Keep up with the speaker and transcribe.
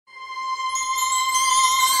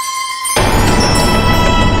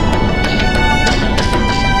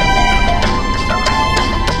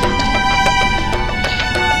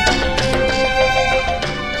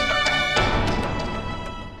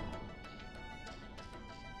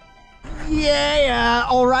Yeah.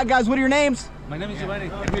 All right, guys. What are your names? My name is Giovanni.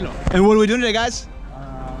 And what are we doing today, guys?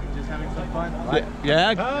 Just having some fun.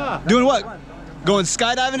 Yeah. Doing what? Going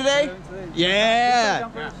skydiving today? Yeah.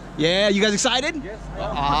 Yeah. You guys excited? Yes.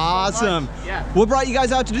 Awesome. Yeah. What brought you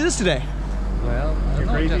guys out to do this today? Well, I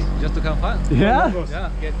don't know, just to have fun. Yeah.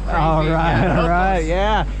 Yeah. Get crazy. All right. Yeah. All right.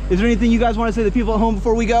 Yeah. Is there anything you guys want to say to the people at home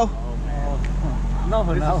before we go? No,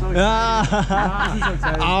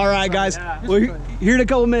 All right, guys. Well, here in a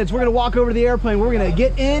couple minutes, we're going to walk over to the airplane. We're going to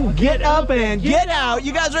get in, get up, and get out.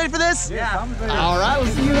 You guys ready for this? Yeah. All right. We'll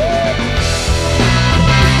see you there.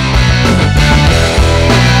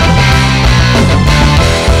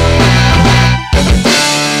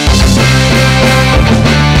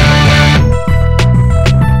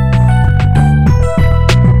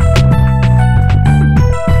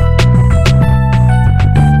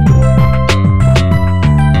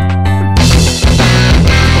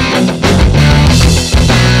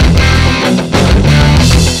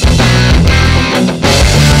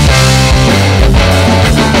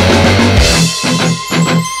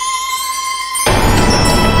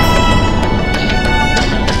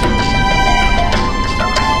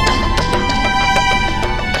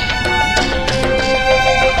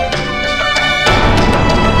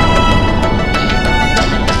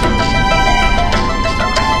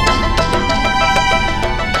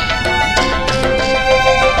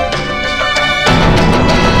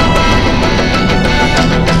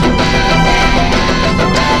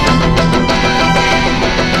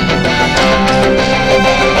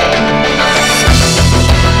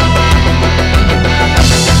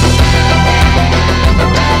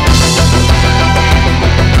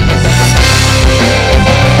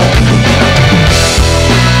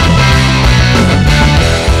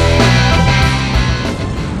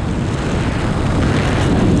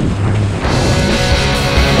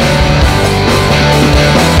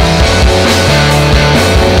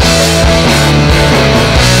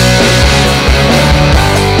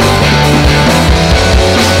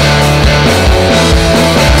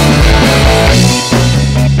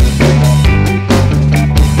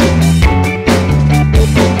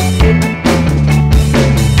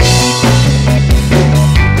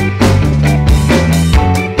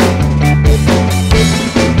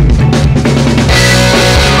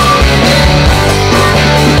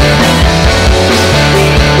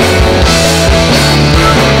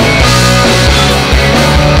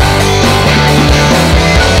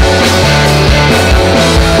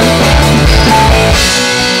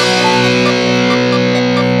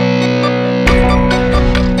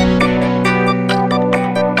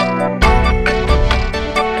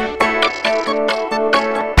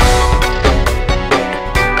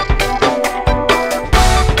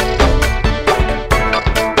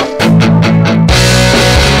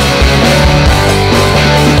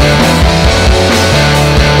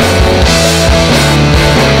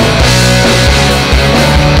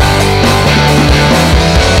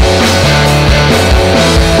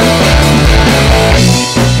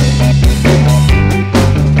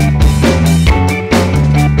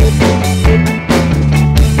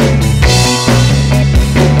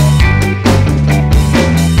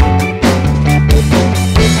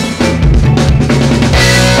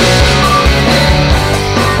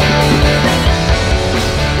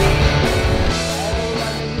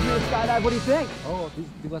 What do you think? Oh,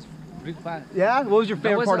 it was really fun. Yeah? What was your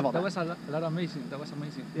favorite part of all that? That was a lot amazing. That was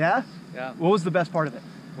amazing. Yeah? Yeah. What was the best part of it?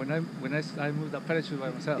 When I moved the parachute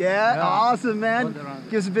by myself. Yeah? Awesome, man.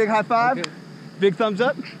 Give us a big high five. Okay. Big thumbs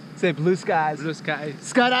up. Say blue skies. Blue skies.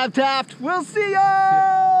 Skydive Taft. We'll see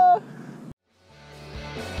ya!